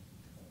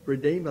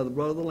 Redeemed by the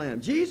blood of the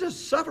Lamb. Jesus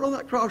suffered on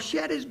that cross,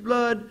 shed his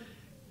blood,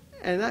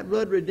 and that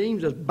blood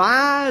redeems us,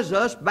 buys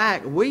us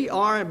back. We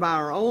are, by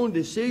our own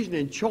decision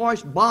and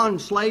choice, bond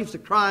slaves to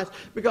Christ,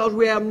 because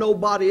we have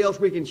nobody else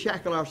we can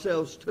shackle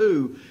ourselves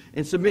to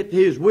and submit to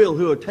his will,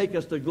 who will take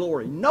us to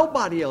glory.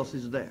 Nobody else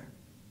is there.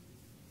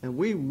 And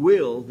we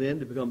will then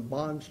to become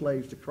bond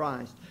slaves to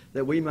Christ,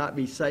 that we might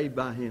be saved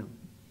by him.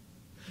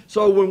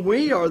 So when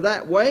we are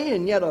that way,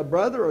 and yet a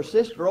brother or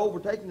sister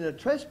overtaken in a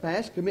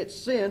trespass commits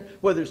sin,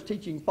 whether it's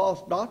teaching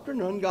false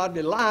doctrine or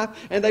ungodly life,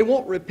 and they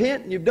won't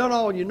repent, and you've done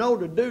all you know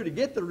to do to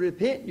get them to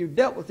repent, you've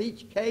dealt with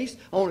each case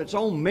on its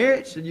own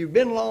merits, and you've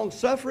been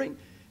long-suffering,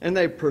 and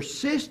they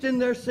persist in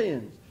their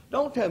sins.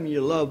 Don't tell me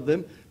you love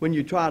them when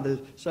you try to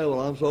say,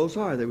 well, I'm so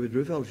sorry they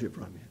withdrew fellowship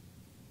from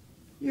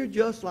you. You're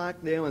just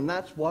like them, and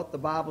that's what the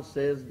Bible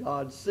says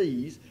God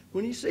sees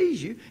when he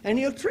sees you, and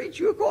he'll treat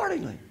you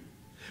accordingly.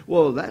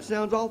 Well, that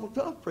sounds awful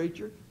tough,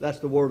 preacher. That's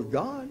the Word of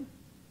God.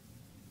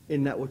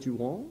 Isn't that what you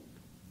want?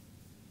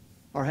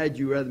 Or had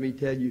you rather me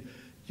tell you,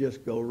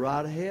 just go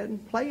right ahead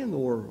and play in the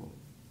world?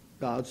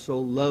 God's so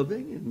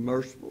loving and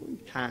merciful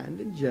and kind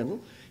and gentle,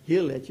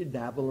 he'll let you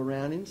dabble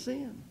around in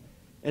sin.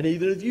 And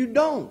even if you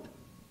don't,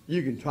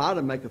 you can try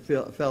to make a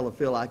fellow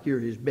feel like you're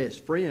his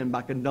best friend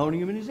by condoning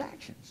him in his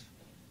actions.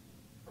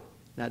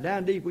 Now,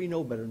 down deep, we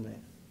know better than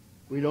that.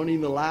 We don't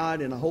even allow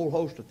it in a whole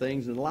host of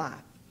things in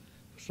life.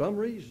 For some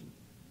reason,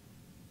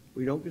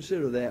 we don't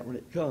consider that when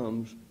it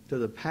comes to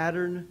the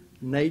pattern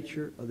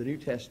nature of the New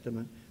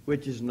Testament,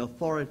 which is an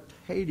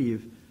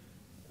authoritative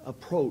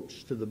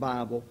approach to the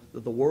Bible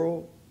that the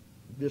world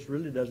just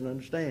really doesn't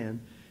understand.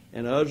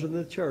 And others in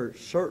the church,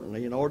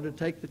 certainly, in order to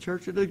take the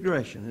church into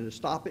digression and to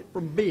stop it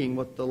from being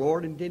what the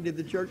Lord intended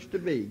the church to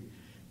be,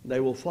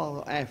 they will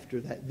follow after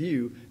that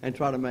view and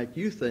try to make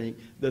you think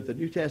that the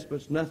New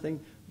Testament's nothing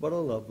but a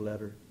love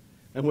letter,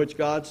 in which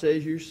God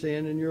says you're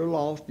sin and you're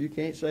lost, you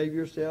can't save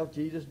yourself,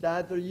 Jesus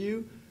died for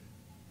you,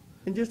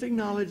 and just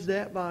acknowledge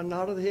that by a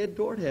nod of the head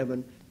toward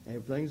heaven.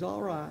 Everything's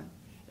all right.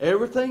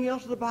 Everything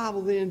else in the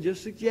Bible then,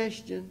 just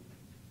suggestion.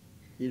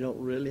 You don't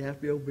really have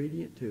to be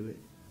obedient to it.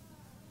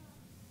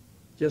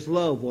 Just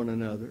love one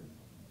another.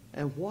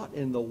 And what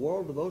in the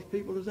world to those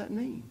people does that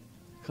mean?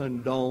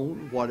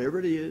 Condone whatever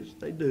it is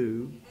they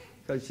do.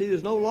 Because, see,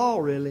 there's no law,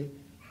 really.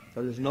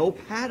 Because there's no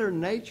pattern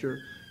nature.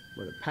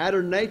 But a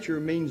pattern nature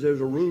means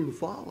there's a rule to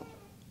follow.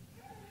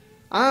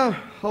 Our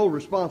whole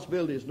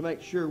responsibility is to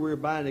make sure we're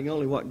binding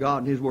only what God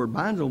and His Word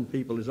binds on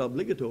people is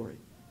obligatory.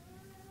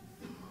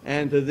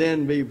 And to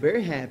then be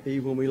very happy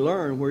when we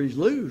learn where He's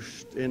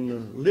loosed in the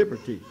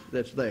liberty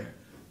that's there.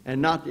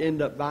 And not to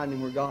end up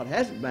binding where God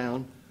hasn't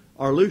bound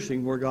or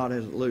loosing where God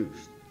hasn't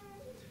loosed.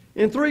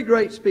 In three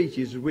great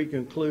speeches, as we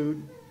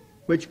conclude,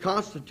 which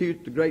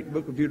constitute the great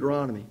book of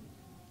Deuteronomy,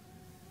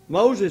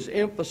 Moses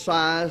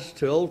emphasized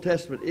to Old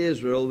Testament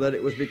Israel that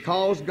it was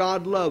because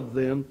God loved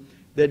them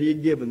that He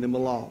had given them a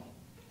law.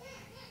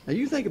 Now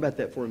you think about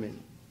that for a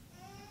minute.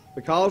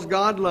 Because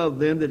God loved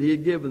them that He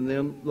had given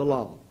them the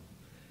law.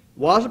 It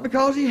wasn't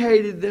because He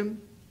hated them,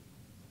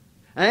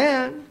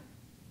 and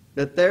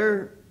that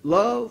their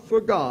love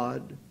for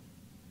God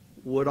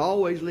would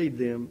always lead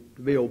them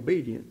to be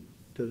obedient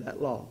to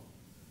that law.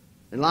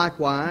 And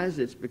likewise,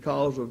 it's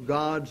because of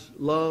God's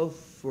love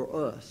for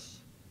us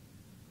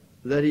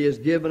that He has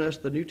given us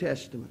the New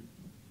Testament.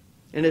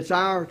 And it's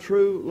our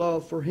true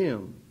love for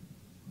Him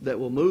that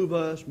will move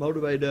us,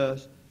 motivate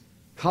us,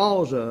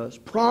 cause us,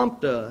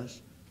 prompt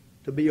us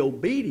to be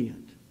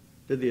obedient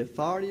to the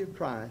authority of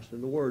Christ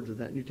and the words of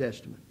that New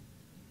Testament.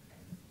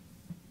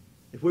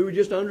 If we would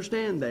just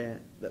understand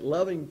that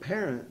loving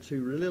parents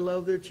who really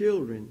love their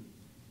children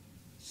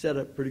set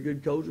up pretty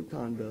good codes of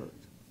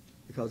conduct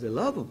because they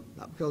love them,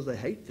 not because they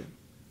hate them.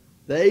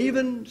 They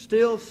even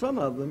still, some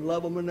of them,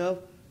 love them enough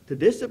to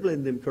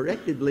discipline them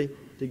correctively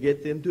to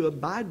get them to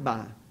abide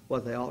by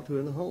what they ought to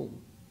in the home.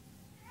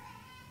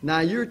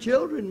 Now, your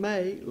children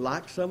may,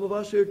 like some of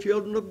us who are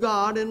children of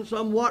God and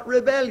somewhat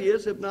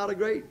rebellious, if not a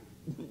great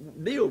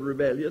deal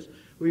rebellious,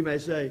 we may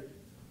say,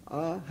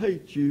 I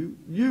hate you.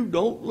 You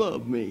don't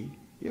love me.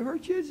 You ever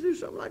heard kids do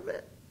something like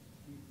that?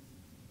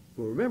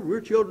 Well, remember,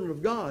 we're children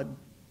of God.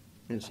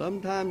 And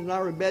sometimes in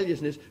our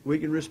rebelliousness, we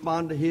can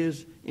respond to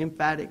His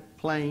emphatic,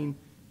 plain,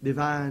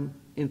 divine,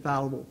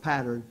 infallible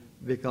pattern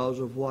because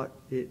of what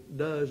it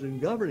does in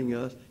governing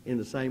us in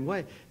the same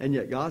way. And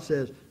yet God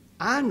says,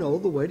 I know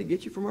the way to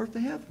get you from earth to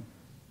heaven.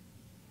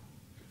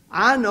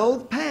 I know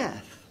the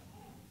path.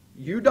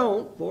 You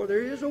don't, for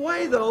there is a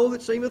way, though,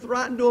 that seemeth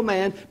right unto a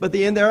man, but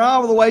the end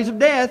thereof are the ways of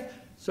death.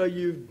 So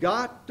you've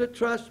got to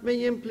trust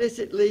me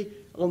implicitly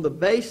on the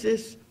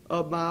basis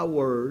of my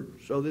word.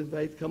 So then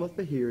faith cometh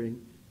by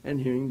hearing, and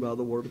hearing by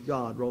the word of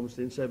God. Romans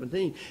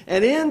 10:17.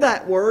 And in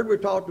that word we're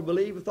taught to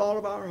believe with all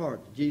of our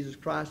heart that Jesus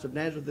Christ of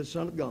Nazareth is the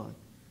Son of God.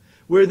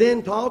 We're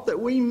then taught that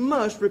we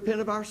must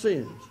repent of our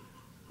sins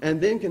and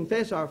then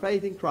confess our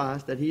faith in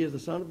Christ that He is the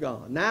Son of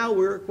God. Now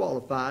we're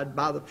qualified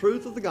by the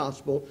truth of the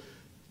gospel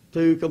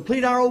to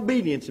complete our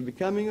obedience in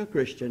becoming a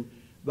Christian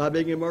by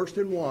being immersed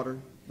in water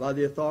by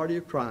the authority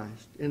of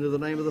Christ into the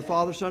name of the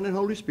Father, Son, and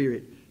Holy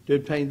Spirit to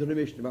obtain the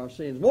remission of our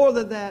sins. More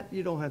than that,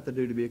 you don't have to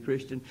do to be a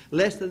Christian.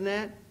 Less than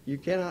that, you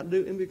cannot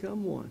do and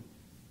become one.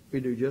 We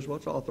do just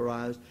what's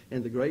authorized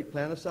in the great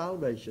plan of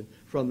salvation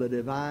from the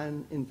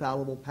divine,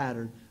 infallible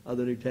pattern of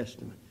the New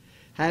Testament.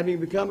 Having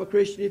become a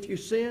Christian, if you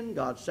sin,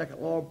 God's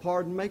second law of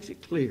pardon makes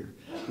it clear.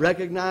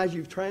 Recognize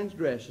you've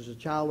transgressed as a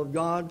child of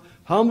God.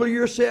 Humble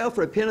yourself,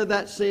 repent of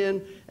that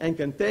sin, and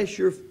confess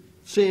your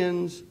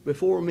sins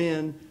before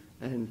men,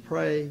 and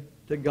pray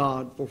to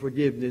God for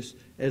forgiveness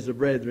as the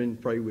brethren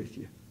pray with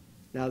you.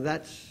 Now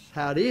that's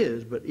how it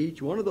is, but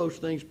each one of those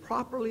things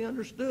properly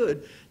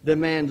understood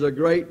demands a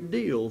great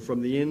deal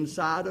from the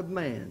inside of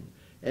man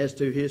as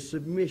to his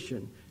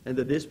submission and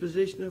the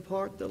disposition of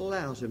heart that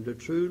allows him to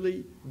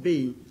truly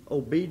be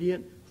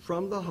obedient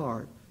from the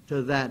heart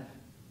to that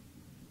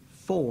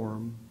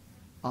form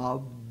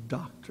of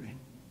doctrine.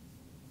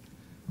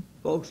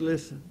 Folks,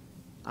 listen,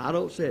 I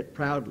don't say it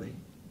proudly,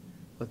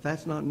 but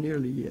that's not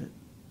nearly it.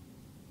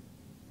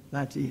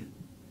 That's it.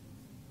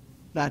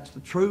 That's the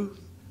truth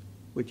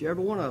which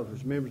every one of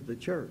us, members of the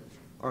church,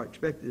 are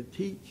expected to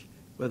teach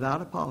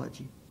without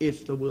apology.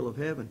 It's the will of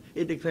heaven.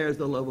 It declares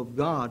the love of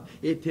God.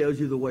 It tells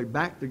you the way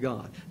back to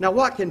God. Now,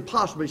 what can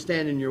possibly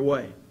stand in your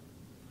way?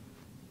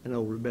 An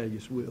old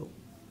rebellious will.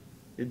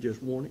 It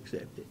just won't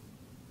accept it.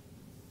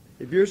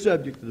 If you're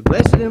subject to the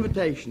blessed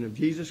invitation of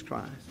Jesus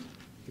Christ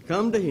to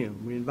come to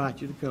Him, we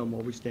invite you to come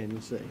while we stand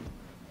and sing.